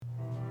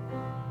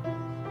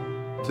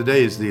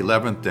Today is the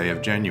 11th day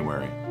of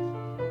January,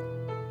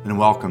 and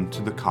welcome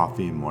to the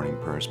Coffee and Morning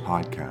Prayers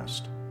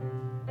podcast.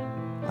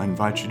 I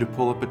invite you to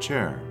pull up a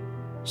chair,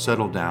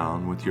 settle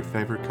down with your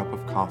favorite cup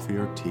of coffee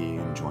or tea,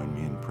 and join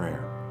me in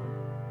prayer.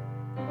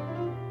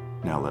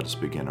 Now let us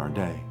begin our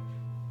day.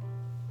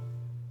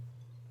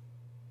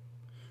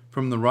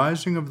 From the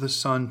rising of the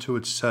sun to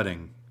its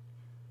setting,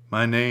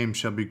 my name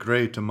shall be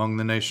great among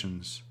the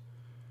nations,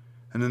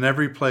 and in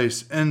every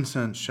place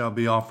incense shall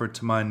be offered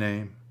to my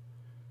name,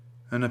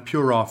 and a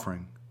pure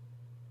offering,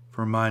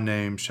 for my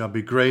name shall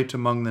be great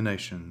among the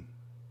nations,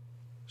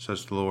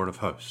 says the Lord of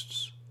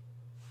hosts.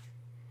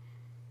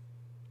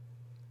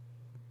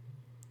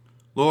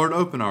 Lord,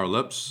 open our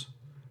lips,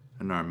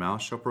 and our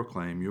mouth shall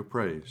proclaim your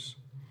praise.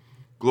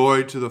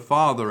 Glory to the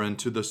Father, and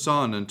to the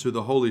Son, and to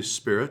the Holy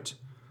Spirit,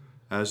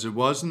 as it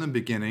was in the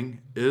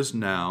beginning, is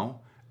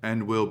now,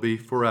 and will be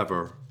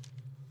forever.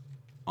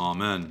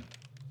 Amen.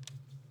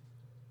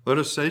 Let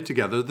us say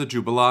together the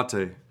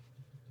Jubilate.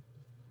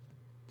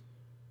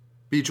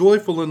 Be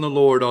joyful in the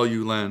Lord, all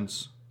you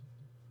lands.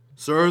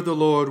 Serve the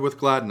Lord with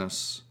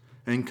gladness,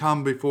 and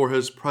come before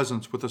his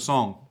presence with a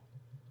song.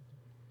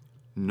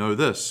 Know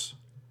this,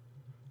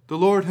 the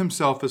Lord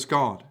himself is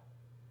God.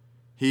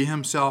 He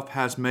himself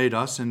has made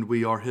us, and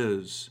we are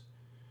his.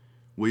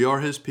 We are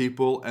his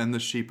people and the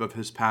sheep of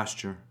his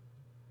pasture.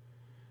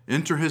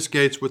 Enter his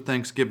gates with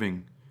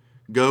thanksgiving.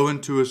 Go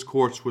into his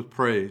courts with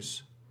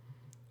praise.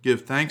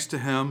 Give thanks to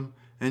him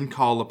and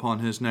call upon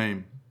his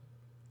name.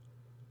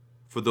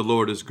 For the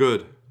Lord is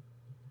good,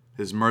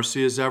 his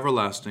mercy is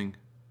everlasting,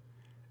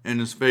 and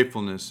his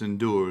faithfulness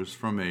endures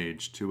from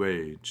age to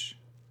age.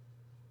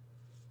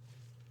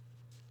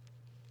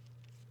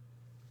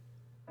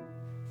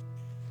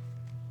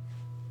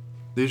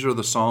 These are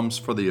the Psalms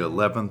for the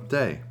 11th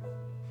day.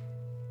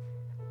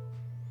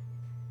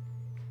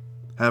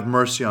 Have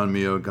mercy on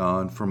me, O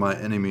God, for my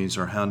enemies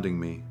are hounding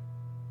me.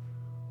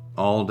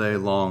 All day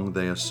long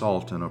they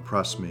assault and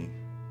oppress me.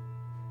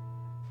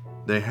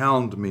 They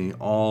hound me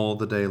all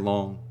the day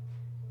long.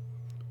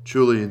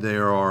 Truly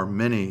there are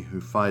many who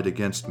fight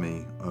against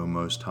me, O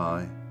Most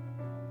High.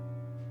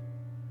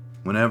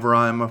 Whenever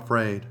I am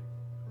afraid,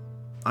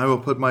 I will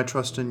put my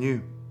trust in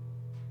you.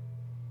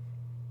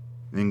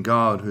 In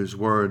God, whose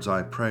words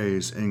I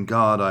praise, in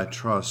God I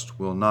trust,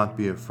 will not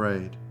be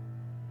afraid.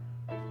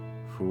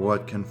 For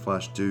what can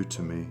flesh do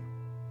to me?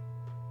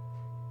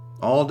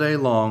 All day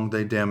long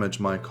they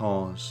damage my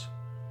cause.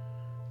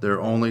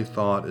 Their only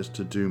thought is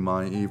to do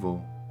my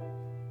evil.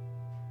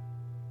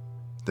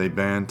 They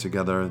band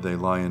together, they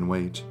lie in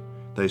wait.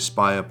 They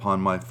spy upon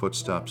my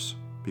footsteps,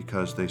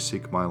 because they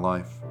seek my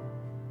life.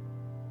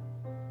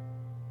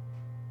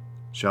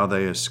 Shall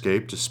they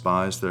escape,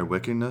 despise their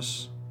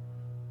wickedness?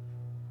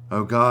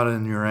 O God,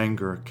 in your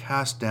anger,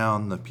 cast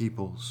down the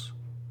peoples.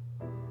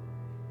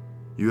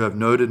 You have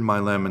noted my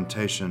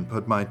lamentation,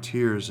 put my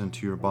tears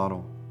into your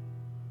bottle.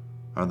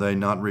 Are they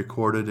not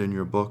recorded in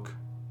your book?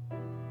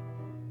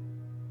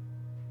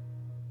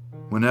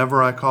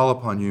 Whenever I call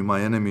upon you,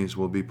 my enemies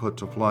will be put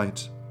to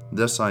flight.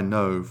 This I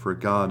know, for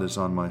God is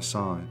on my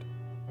side.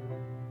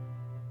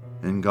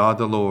 In God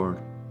the Lord,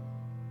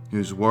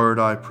 whose word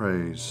I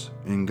praise,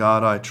 in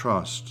God I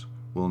trust,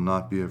 will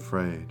not be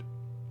afraid.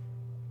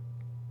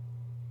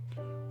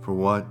 For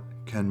what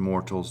can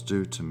mortals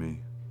do to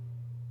me?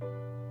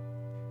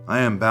 I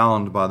am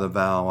bound by the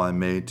vow I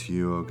made to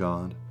you, O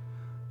God.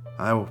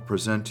 I will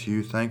present to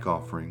you thank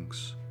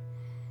offerings.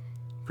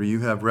 For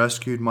you have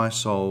rescued my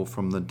soul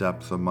from the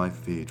depth of my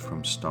feet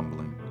from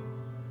stumbling,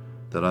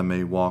 that I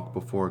may walk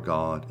before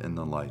God in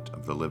the light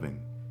of the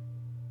living.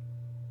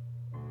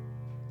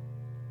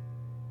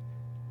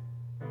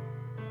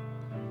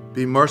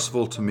 Be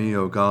merciful to me,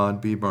 O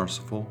God, be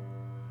merciful,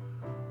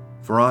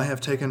 for I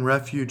have taken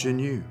refuge in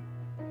you.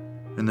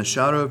 In the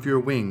shadow of your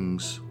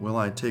wings will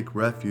I take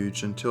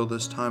refuge until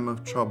this time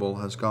of trouble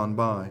has gone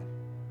by.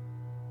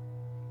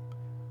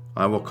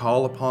 I will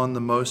call upon the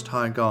Most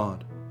High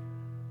God,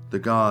 the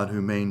God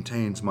who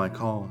maintains my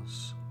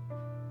cause.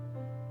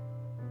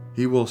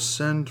 He will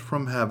send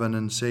from heaven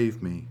and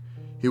save me.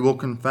 He will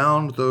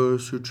confound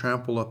those who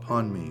trample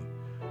upon me.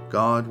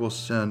 God will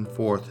send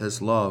forth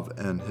his love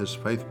and his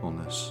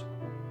faithfulness.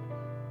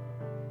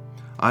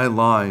 I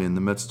lie in the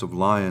midst of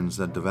lions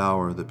that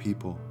devour the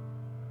people.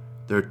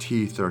 Their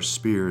teeth are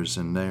spears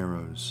and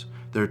arrows,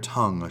 their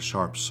tongue a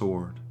sharp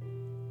sword.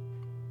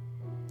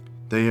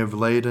 They have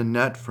laid a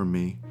net for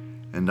me,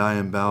 and I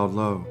am bowed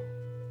low.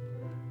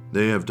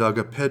 They have dug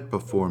a pit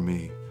before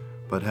me,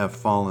 but have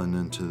fallen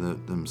into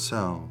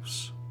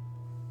themselves.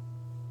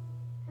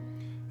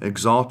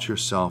 Exalt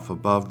yourself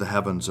above the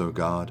heavens, O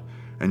God,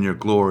 and your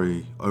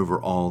glory over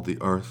all the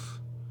earth.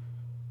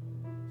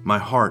 My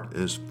heart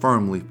is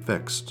firmly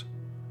fixed.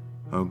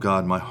 O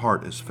God, my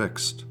heart is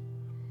fixed.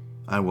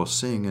 I will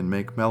sing and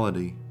make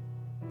melody.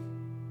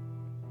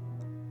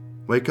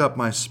 Wake up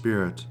my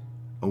spirit,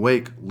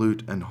 awake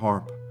lute and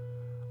harp.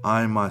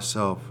 I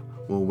myself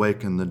will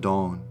waken the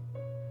dawn.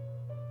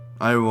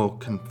 I will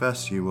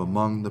confess you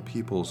among the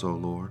peoples, O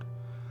Lord.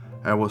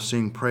 I will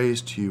sing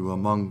praise to you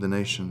among the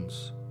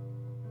nations.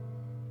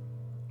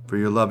 For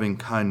your loving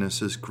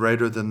kindness is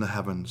greater than the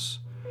heavens,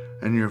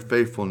 and your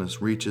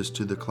faithfulness reaches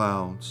to the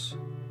clouds.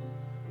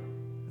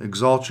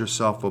 Exalt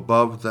yourself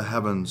above the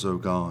heavens, O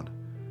God,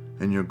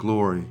 and your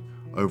glory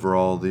over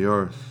all the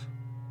earth.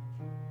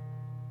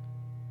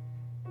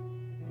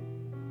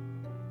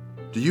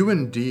 Do you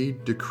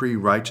indeed decree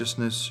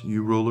righteousness,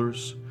 you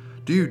rulers?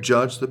 Do you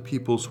judge the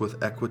peoples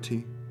with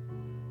equity?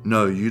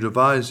 No, you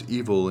devise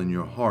evil in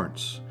your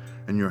hearts,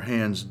 and your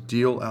hands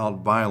deal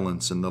out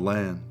violence in the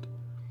land.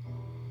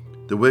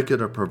 The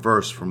wicked are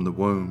perverse from the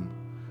womb.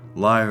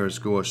 Liars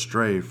go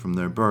astray from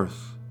their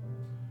birth.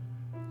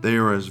 They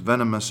are as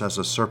venomous as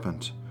a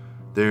serpent.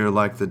 They are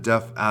like the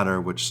deaf adder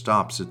which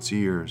stops its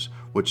ears,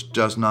 which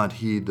does not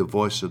heed the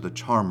voice of the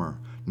charmer,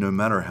 no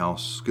matter how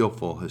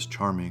skillful his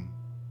charming.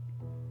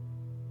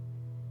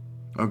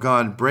 O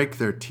God, break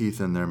their teeth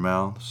in their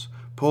mouths.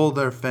 Pull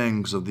their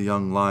fangs of the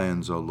young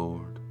lions, O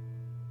Lord.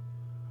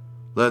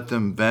 Let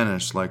them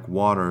vanish like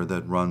water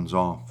that runs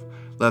off.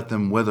 Let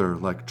them wither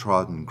like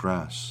trodden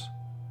grass.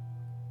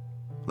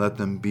 Let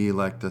them be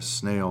like the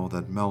snail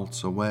that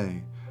melts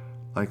away,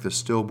 like the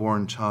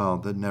stillborn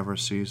child that never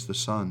sees the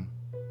sun.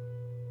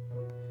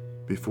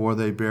 Before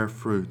they bear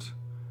fruit,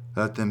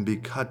 let them be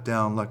cut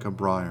down like a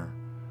briar.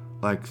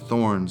 Like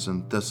thorns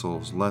and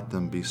thistles, let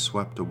them be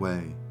swept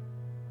away.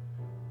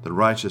 The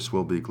righteous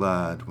will be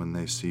glad when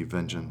they see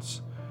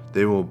vengeance.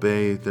 They will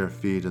bathe their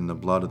feet in the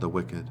blood of the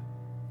wicked.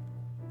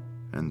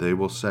 And they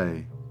will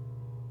say,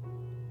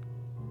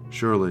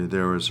 surely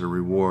there is a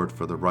reward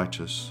for the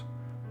righteous.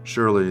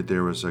 Surely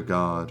there is a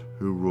God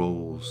who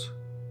rules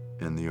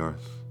in the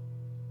earth.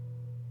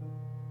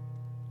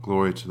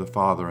 Glory to the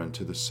Father, and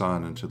to the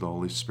Son, and to the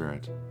Holy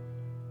Spirit,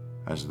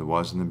 as it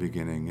was in the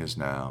beginning, is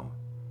now,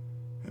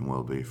 and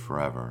will be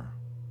forever.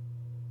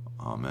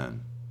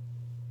 Amen.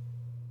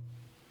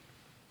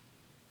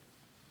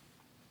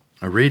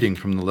 A reading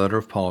from the letter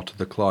of Paul to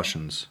the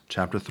Colossians,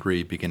 chapter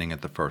 3, beginning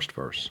at the first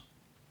verse.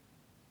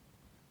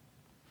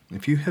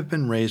 If you have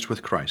been raised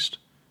with Christ,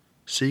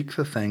 seek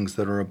the things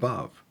that are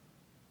above,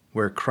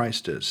 where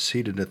Christ is,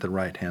 seated at the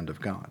right hand of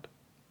God.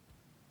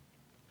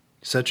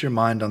 Set your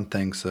mind on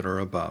things that are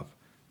above,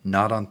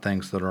 not on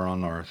things that are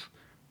on earth,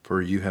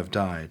 for you have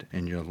died,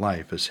 and your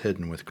life is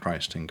hidden with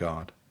Christ in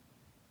God.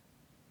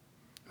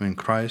 When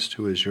Christ,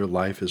 who is your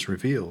life, is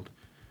revealed,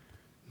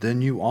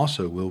 then you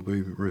also will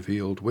be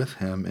revealed with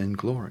him in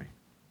glory.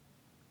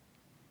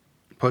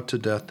 Put to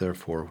death,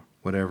 therefore,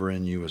 whatever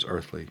in you is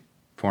earthly,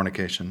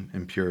 fornication,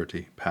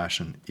 impurity,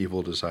 passion,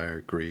 evil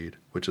desire, greed,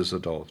 which is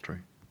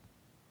idolatry.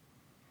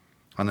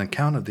 On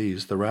account of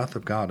these, the wrath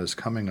of God is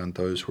coming on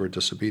those who are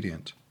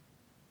disobedient.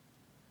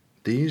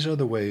 These are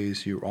the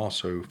ways you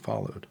also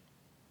followed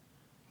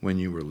when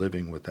you were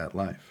living with that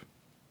life.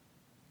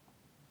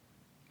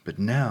 But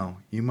now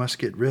you must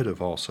get rid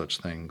of all such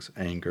things: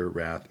 anger,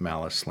 wrath,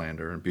 malice,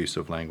 slander, and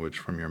abusive language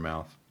from your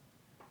mouth.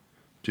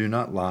 Do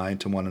not lie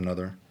to one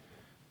another,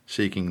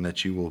 seeking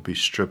that you will be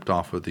stripped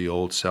off of the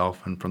old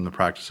self and from the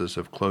practices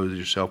of clothe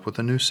yourself with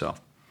a new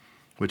self,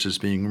 which is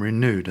being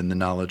renewed in the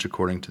knowledge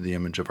according to the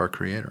image of our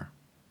Creator.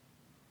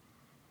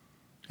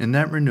 In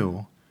that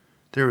renewal,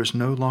 there is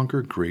no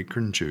longer Greek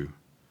and Jew,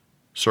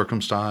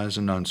 circumcised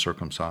and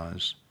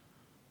uncircumcised,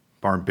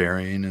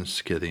 barbarian and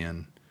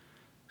Scythian,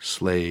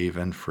 slave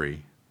and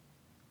free.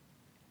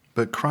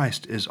 But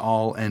Christ is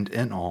all and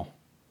in all.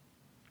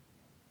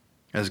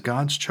 As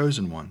God's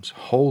chosen ones,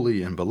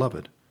 holy and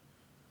beloved,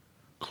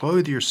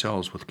 clothe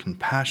yourselves with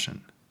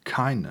compassion,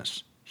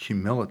 kindness,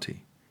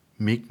 humility,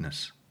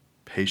 meekness,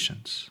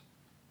 patience.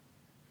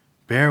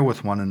 Bear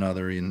with one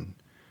another, and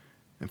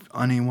if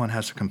anyone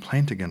has a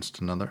complaint against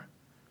another,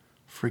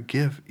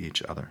 forgive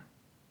each other.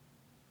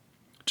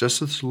 Just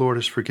as the Lord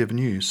has forgiven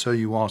you, so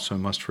you also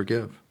must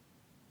forgive.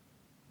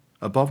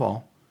 Above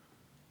all,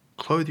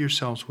 clothe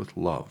yourselves with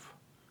love,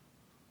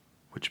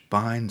 which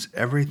binds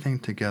everything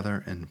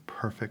together in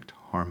perfect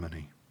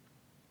harmony.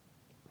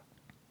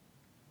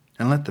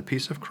 And let the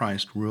peace of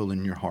Christ rule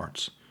in your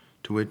hearts,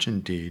 to which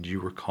indeed you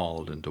were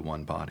called into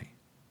one body.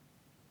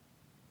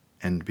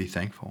 And be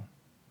thankful.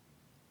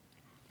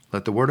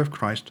 Let the word of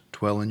Christ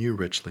dwell in you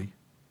richly.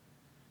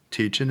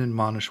 Teach and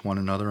admonish one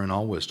another in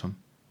all wisdom,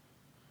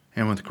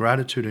 and with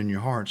gratitude in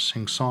your hearts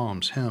sing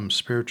psalms, hymns,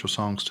 spiritual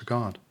songs to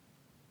God.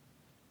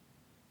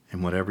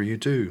 And whatever you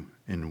do,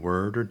 in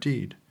word or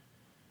deed,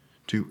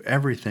 do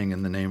everything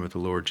in the name of the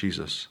Lord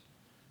Jesus,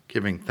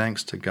 giving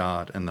thanks to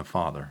God and the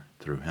Father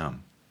through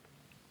him.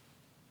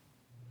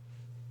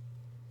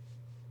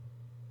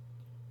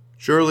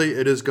 Surely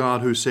it is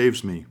God who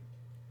saves me.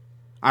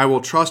 I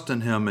will trust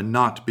in him and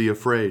not be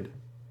afraid.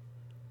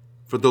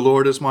 For the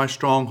Lord is my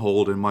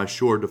stronghold and my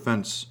sure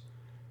defense,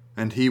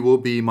 and he will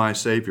be my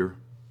Savior.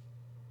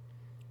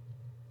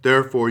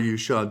 Therefore you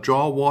shall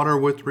draw water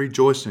with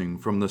rejoicing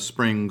from the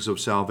springs of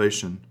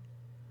salvation.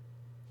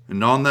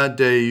 And on that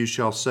day you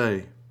shall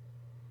say,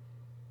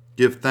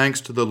 give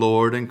thanks to the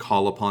Lord and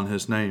call upon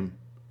his name.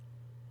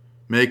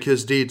 Make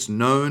his deeds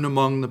known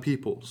among the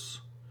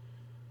peoples.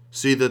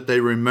 See that they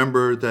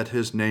remember that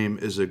his name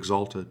is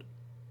exalted.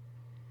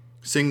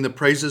 Sing the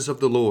praises of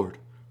the Lord,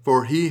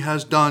 for he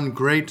has done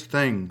great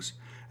things,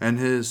 and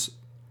his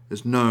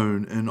is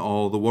known in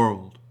all the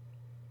world.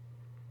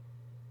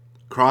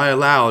 Cry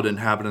aloud,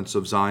 inhabitants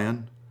of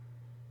Zion.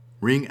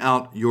 Ring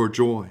out your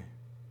joy.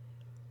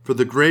 For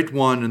the great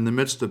one in the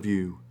midst of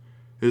you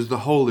is the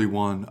Holy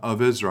One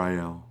of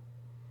Israel.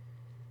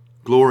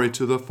 Glory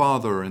to the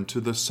Father, and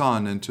to the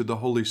Son, and to the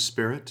Holy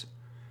Spirit,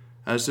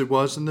 as it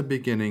was in the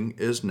beginning,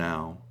 is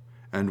now,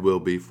 and will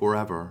be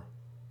forever.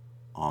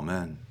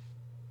 Amen.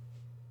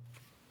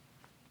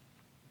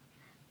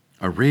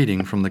 A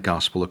reading from the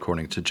Gospel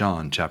according to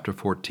John, chapter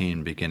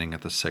 14, beginning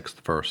at the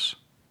 6th verse.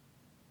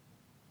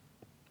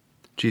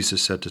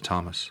 Jesus said to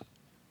Thomas,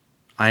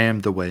 I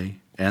am the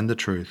way, and the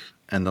truth,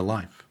 and the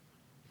life.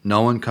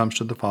 No one comes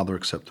to the Father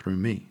except through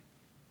me.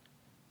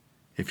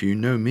 If you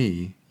know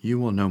me, you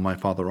will know my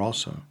Father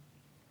also.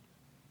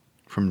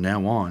 From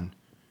now on,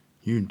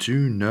 you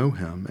do know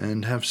him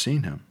and have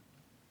seen him.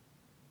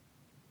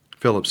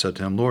 Philip said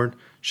to him, Lord,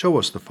 show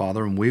us the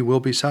Father, and we will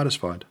be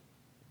satisfied.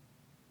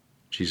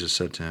 Jesus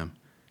said to him,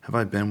 Have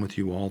I been with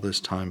you all this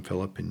time,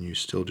 Philip, and you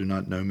still do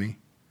not know me?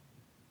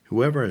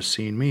 Whoever has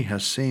seen me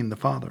has seen the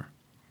Father.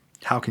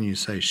 How can you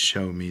say,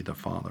 Show me the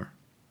Father?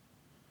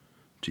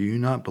 Do you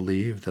not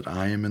believe that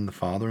I am in the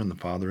Father, and the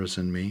Father is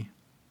in me?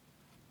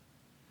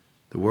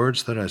 The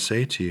words that I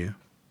say to you,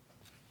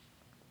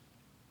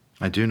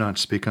 I do not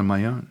speak on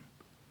my own,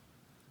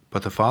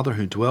 but the Father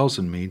who dwells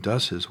in me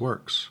does his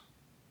works.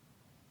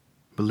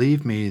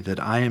 Believe me that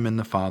I am in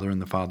the Father,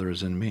 and the Father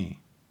is in me.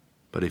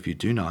 But if you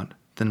do not,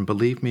 then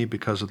believe me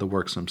because of the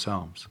works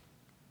themselves.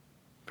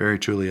 Very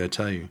truly I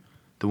tell you,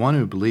 the one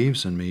who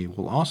believes in me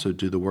will also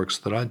do the works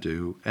that I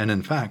do, and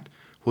in fact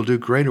will do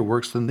greater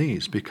works than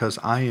these, because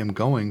I am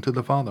going to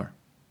the Father.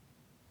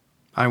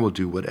 I will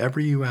do whatever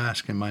you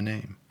ask in my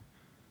name,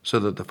 so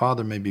that the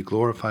Father may be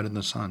glorified in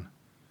the Son.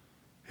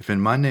 If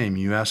in my name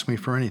you ask me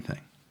for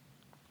anything,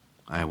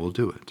 I will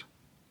do it.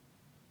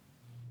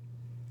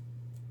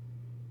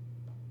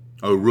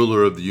 O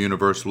ruler of the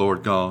universe,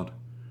 Lord God,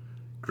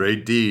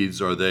 great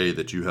deeds are they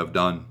that you have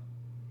done,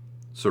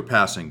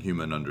 surpassing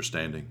human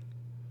understanding.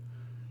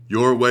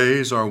 Your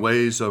ways are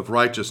ways of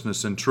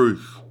righteousness and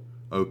truth,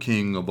 O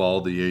King of all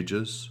the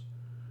ages.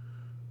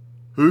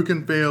 Who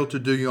can fail to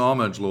do you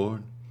homage,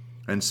 Lord,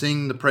 and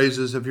sing the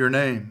praises of your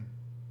name?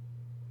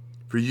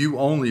 For you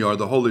only are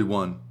the Holy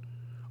One.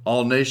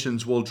 All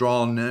nations will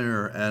draw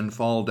near and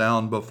fall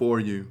down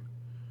before you,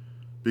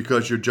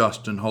 because your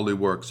just and holy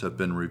works have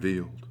been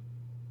revealed.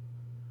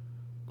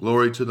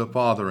 Glory to the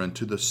Father, and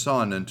to the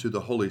Son, and to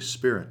the Holy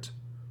Spirit,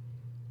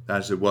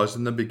 as it was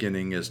in the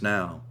beginning, is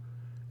now,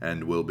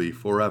 and will be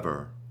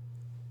forever.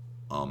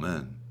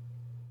 Amen.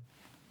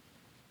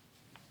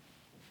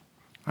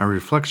 A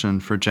reflection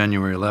for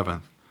January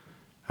 11th,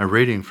 a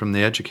reading from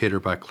the Educator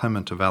by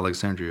Clement of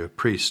Alexandria,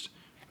 priest,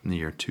 in the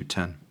year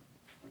 210.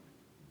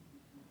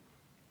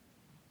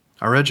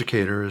 Our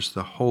Educator is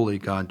the holy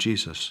God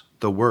Jesus,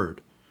 the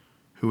Word,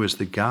 who is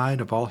the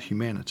guide of all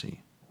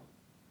humanity.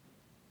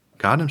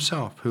 God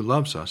himself, who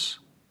loves us,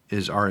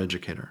 is our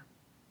Educator.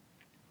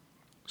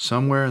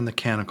 Somewhere in the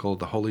Canticle,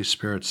 the Holy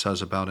Spirit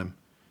says about him,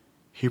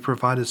 He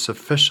provided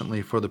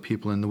sufficiently for the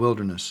people in the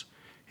wilderness.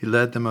 He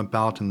led them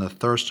about in the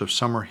thirst of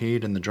summer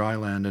heat in the dry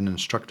land, and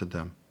instructed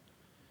them,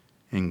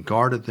 and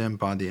guarded them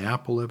by the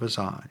apple of his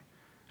eye,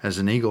 as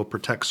an eagle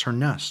protects her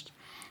nest,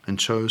 and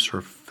shows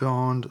her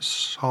fond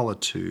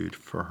solitude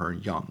for her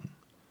young,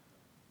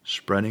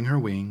 spreading her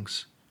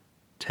wings,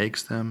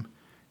 takes them,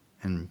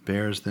 and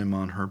bears them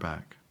on her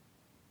back.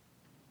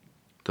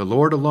 The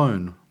Lord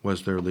alone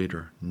was their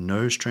leader.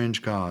 No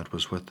strange god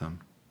was with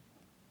them.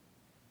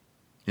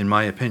 In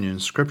my opinion,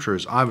 Scripture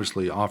is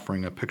obviously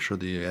offering a picture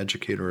of the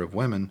Educator of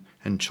women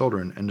and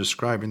children and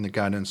describing the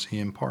guidance he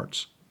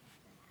imparts.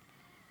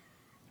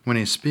 When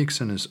he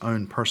speaks in his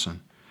own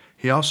person,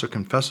 he also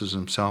confesses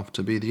himself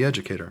to be the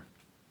Educator.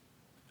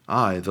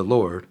 I, the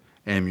Lord,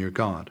 am your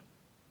God,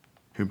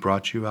 who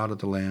brought you out of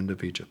the land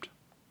of Egypt.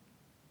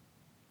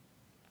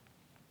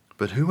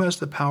 But who has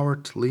the power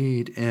to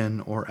lead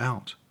in or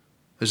out?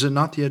 Is it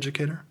not the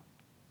Educator?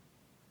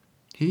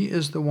 He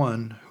is the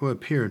one who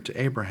appeared to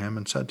Abraham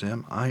and said to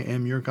him, I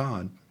am your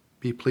God,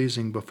 be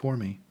pleasing before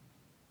me,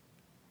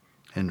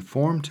 and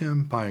formed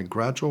him by a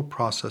gradual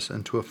process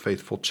into a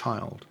faithful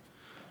child,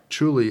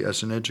 truly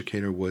as an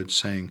educator would,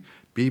 saying,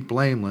 Be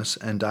blameless,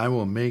 and I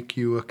will make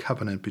you a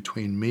covenant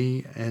between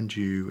me and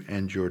you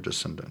and your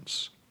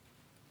descendants.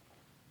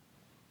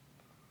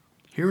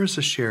 Here is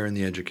a share in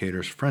the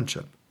Educator's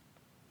friendship.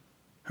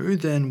 Who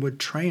then would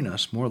train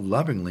us more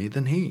lovingly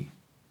than he?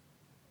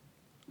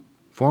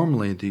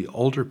 Formerly, the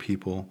older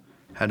people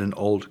had an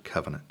old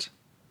covenant.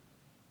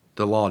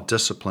 The law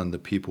disciplined the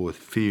people with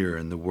fear,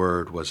 and the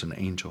word was an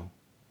angel.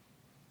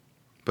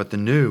 But the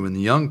new and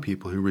the young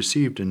people who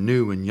received a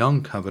new and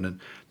young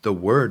covenant, the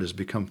word has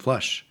become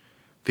flesh.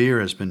 Fear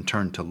has been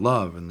turned to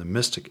love, and the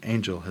mystic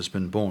angel has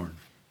been born,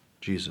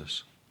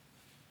 Jesus.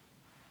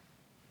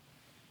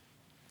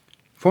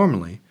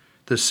 Formerly,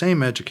 the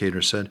same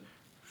Educator said,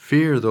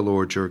 Fear the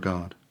Lord your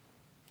God.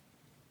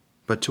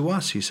 But to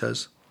us he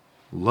says,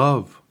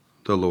 Love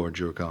the Lord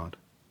your God.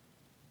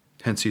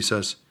 Hence he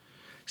says,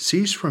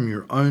 "Cease from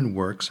your own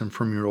works and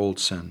from your old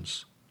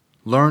sins.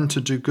 Learn to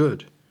do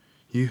good.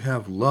 You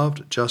have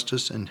loved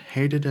justice and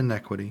hated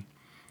iniquity.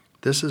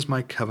 This is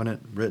my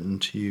covenant written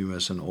to you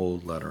as an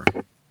old letter."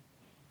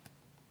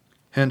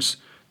 Hence,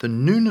 the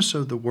newness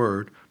of the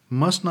word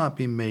must not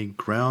be made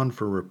ground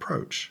for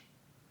reproach.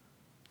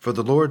 For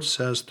the Lord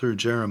says through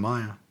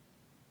Jeremiah,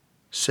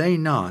 "Say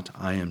not,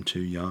 I am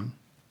too young.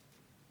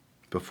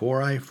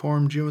 Before I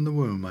formed you in the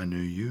womb, I knew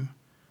you.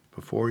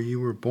 Before you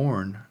were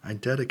born, I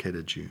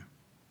dedicated you."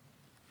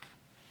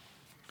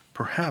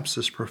 Perhaps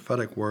this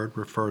prophetic word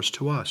refers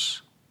to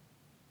us.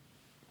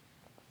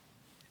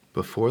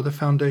 Before the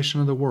foundation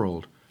of the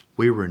world,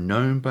 we were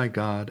known by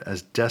God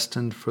as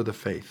destined for the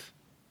faith.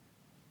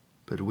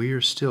 But we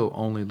are still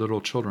only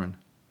little children,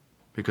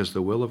 because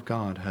the will of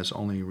God has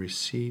only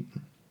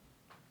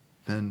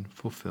been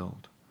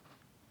fulfilled.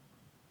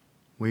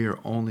 We are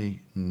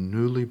only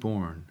newly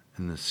born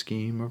in the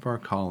scheme of our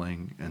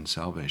calling and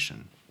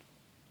salvation.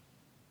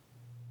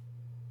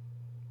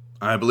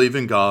 I believe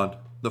in God,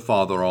 the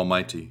Father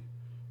Almighty,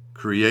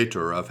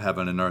 creator of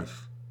heaven and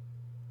earth.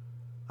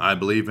 I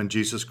believe in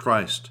Jesus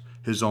Christ,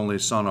 his only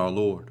Son, our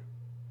Lord.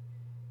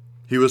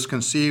 He was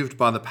conceived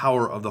by the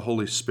power of the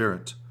Holy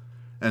Spirit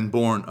and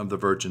born of the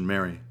Virgin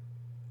Mary,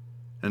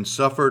 and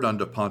suffered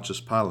under Pontius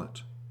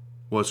Pilate,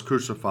 was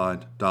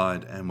crucified,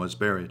 died, and was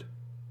buried.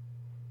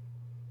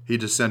 He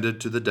descended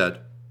to the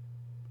dead.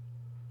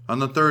 On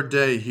the third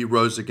day he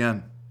rose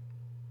again.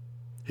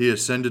 He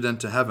ascended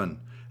into heaven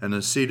and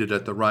is seated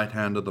at the right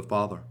hand of the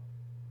Father.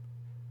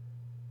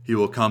 He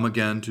will come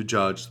again to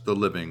judge the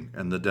living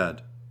and the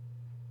dead.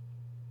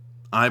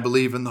 I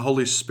believe in the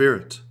Holy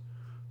Spirit,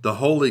 the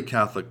Holy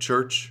Catholic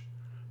Church,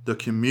 the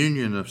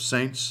communion of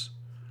saints,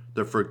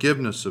 the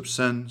forgiveness of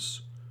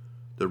sins,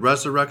 the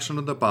resurrection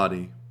of the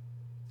body,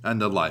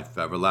 and the life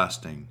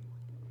everlasting.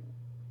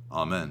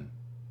 Amen.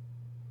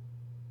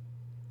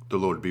 The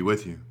Lord be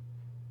with you,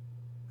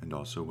 and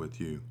also with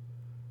you.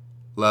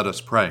 Let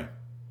us pray.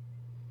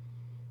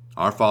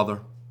 Our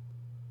Father,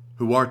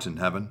 who art in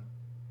heaven,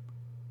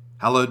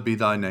 hallowed be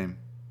thy name.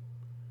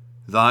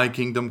 Thy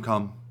kingdom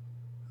come,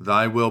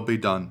 thy will be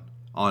done,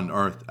 on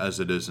earth as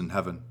it is in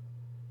heaven.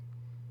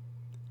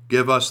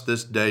 Give us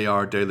this day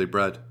our daily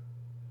bread,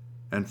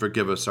 and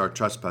forgive us our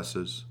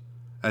trespasses,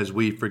 as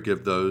we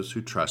forgive those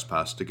who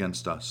trespass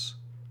against us.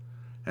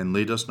 And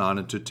lead us not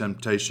into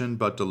temptation,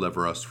 but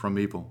deliver us from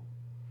evil.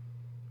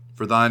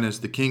 For thine is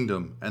the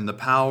kingdom, and the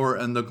power,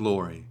 and the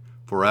glory,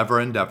 forever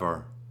and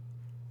ever.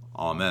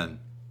 Amen.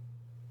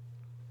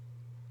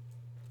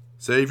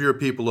 Save your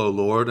people, O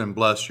Lord, and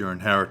bless your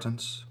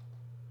inheritance.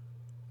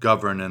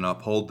 Govern and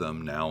uphold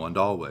them now and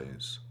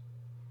always.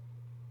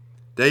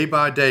 Day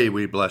by day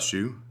we bless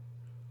you.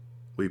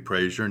 We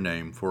praise your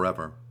name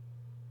forever.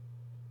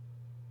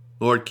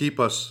 Lord, keep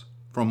us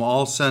from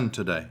all sin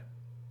today.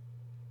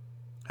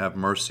 Have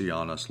mercy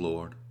on us,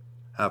 Lord.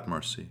 Have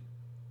mercy.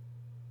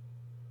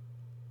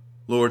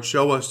 Lord,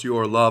 show us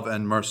your love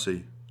and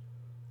mercy,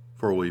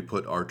 for we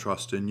put our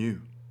trust in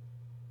you.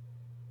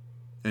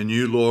 In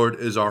you, Lord,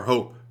 is our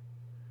hope,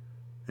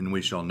 and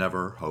we shall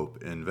never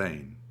hope in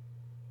vain.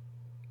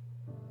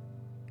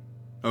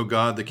 O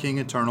God, the King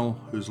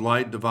eternal, whose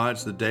light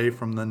divides the day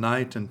from the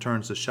night and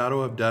turns the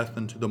shadow of death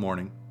into the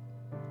morning,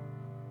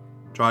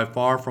 drive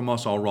far from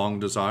us all wrong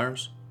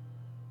desires,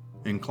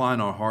 incline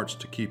our hearts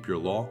to keep your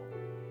law,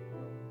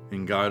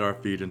 and guide our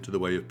feet into the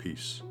way of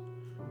peace,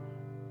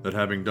 that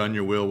having done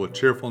your will with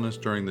cheerfulness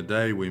during the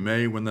day, we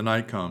may, when the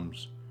night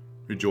comes,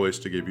 rejoice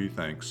to give you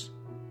thanks,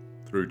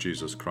 through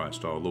Jesus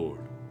Christ our Lord.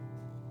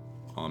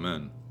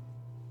 Amen.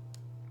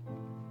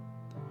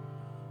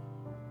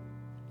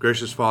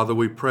 Gracious Father,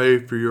 we pray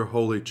for your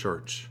holy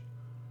church.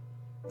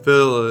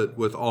 Fill it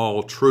with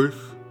all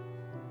truth,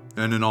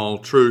 and in all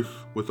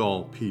truth with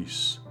all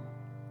peace.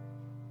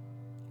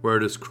 Where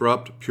it is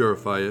corrupt,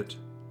 purify it.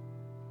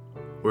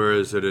 Where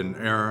is it in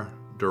error,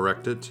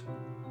 direct it.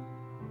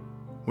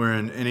 Where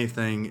in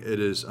anything it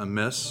is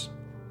amiss,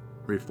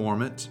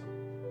 reform it.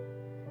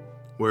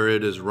 Where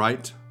it is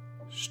right,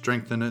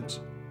 strengthen it.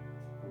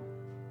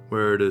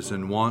 Where it is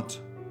in want,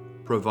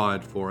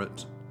 provide for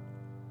it.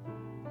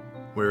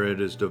 Where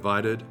it is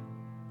divided,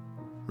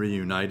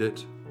 reunite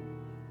it,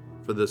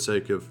 for the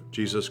sake of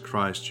Jesus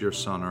Christ, your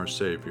Son, our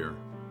Savior.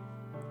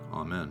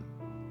 Amen.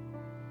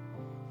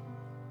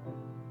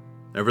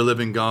 Ever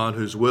living God,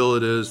 whose will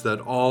it is that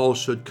all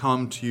should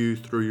come to you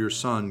through your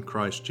Son,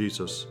 Christ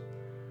Jesus,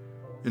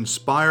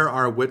 inspire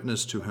our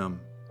witness to him,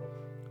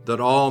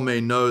 that all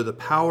may know the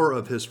power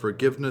of his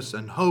forgiveness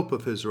and hope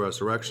of his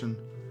resurrection,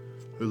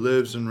 who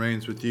lives and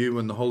reigns with you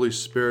in the Holy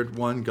Spirit,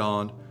 one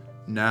God,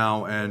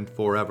 now and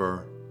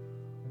forever.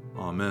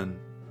 Amen.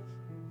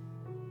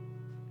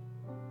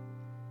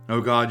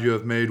 O God, you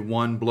have made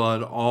one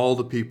blood all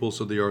the peoples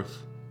of the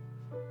earth,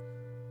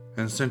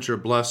 and sent your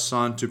blessed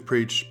Son to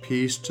preach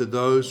peace to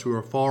those who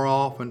are far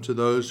off and to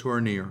those who are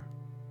near.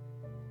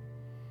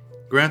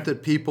 Grant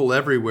that people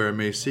everywhere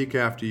may seek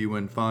after you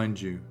and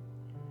find you.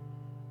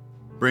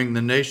 Bring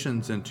the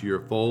nations into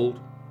your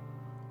fold.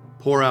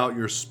 Pour out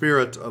your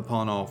Spirit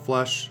upon all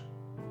flesh.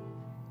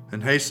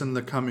 and hasten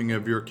the coming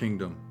of your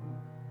kingdom.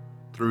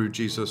 Through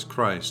Jesus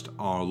Christ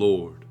our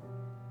Lord.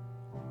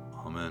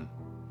 Amen.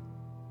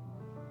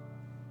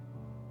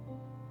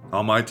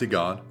 Almighty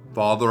God,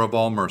 Father of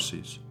all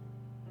mercies,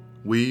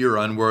 we, your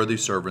unworthy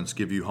servants,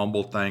 give you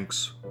humble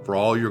thanks for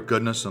all your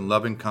goodness and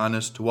loving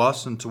kindness to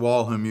us and to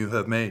all whom you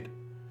have made.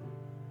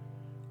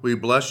 We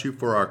bless you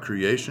for our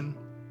creation,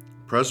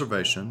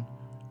 preservation,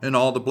 and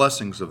all the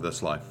blessings of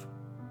this life.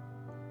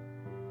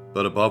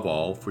 But above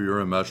all, for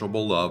your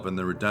immeasurable love and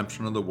the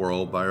redemption of the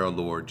world by our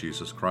Lord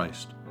Jesus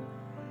Christ,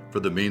 for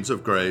the means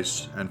of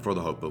grace and for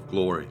the hope of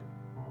glory.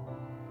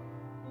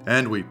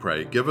 And we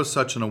pray, give us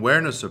such an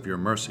awareness of your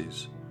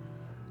mercies,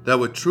 that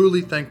with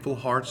truly thankful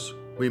hearts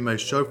we may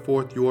show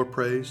forth your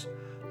praise,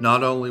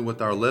 not only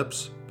with our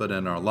lips, but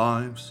in our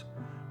lives,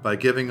 by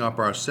giving up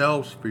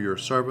ourselves for your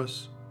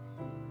service,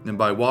 and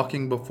by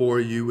walking before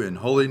you in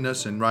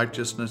holiness and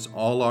righteousness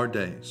all our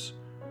days.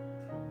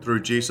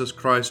 Through Jesus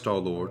Christ our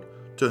Lord,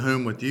 to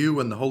whom with you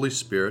and the Holy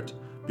Spirit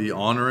be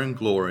honor and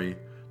glory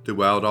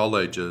throughout all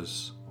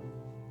ages.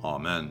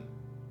 Amen.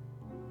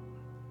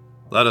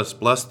 Let us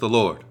bless the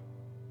Lord.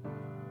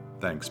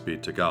 Thanks be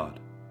to God.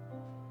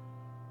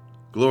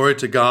 Glory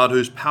to God,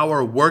 whose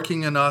power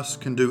working in us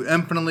can do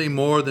infinitely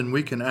more than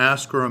we can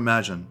ask or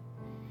imagine.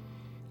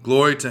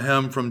 Glory to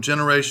him from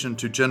generation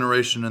to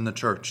generation in the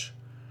church,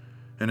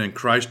 and in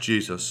Christ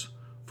Jesus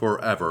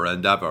forever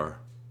and ever.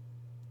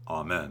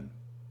 Amen.